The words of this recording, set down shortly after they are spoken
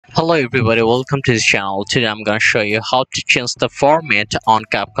Hello everybody, welcome to this channel. Today I'm going to show you how to change the format on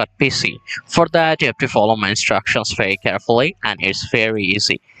Capcut PC. For that you have to follow my instructions very carefully and it's very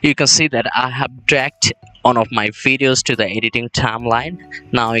easy. You can see that I have dragged one of my videos to the editing timeline.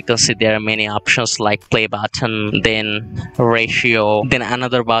 Now you can see there are many options like play button, then ratio, then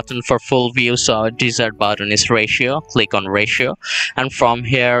another button for full view. So our desired button is ratio. Click on ratio and from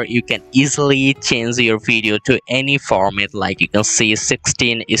here you can easily change your video to any format. Like you can see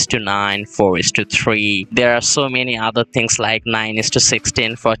 16:9, 4:3. There are so many other things like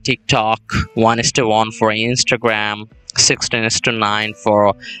 9:16 for TikTok, 1:1 for Instagram, 16:9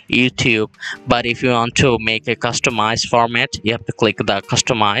 for YouTube. But if you want to make a customized format, you have to click the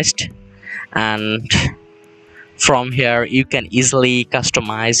customized, and from here you can easily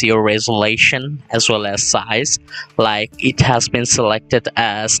customize your resolution as well as size. Like it has been selected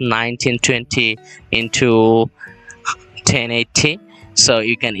as 1920 into 1080, so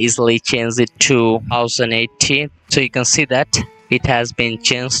you can easily change it to 1080. So you can see that it has been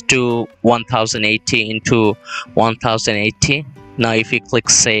changed to 1080 into 1080. Now if you click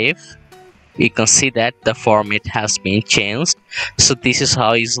save, you can see that the format has been changed. So this is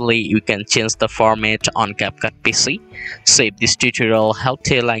how easily you can change the format on Capcut PC. So if this tutorial helped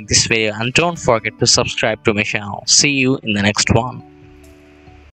you, like this video and don't forget to subscribe to my channel. See you in the next one.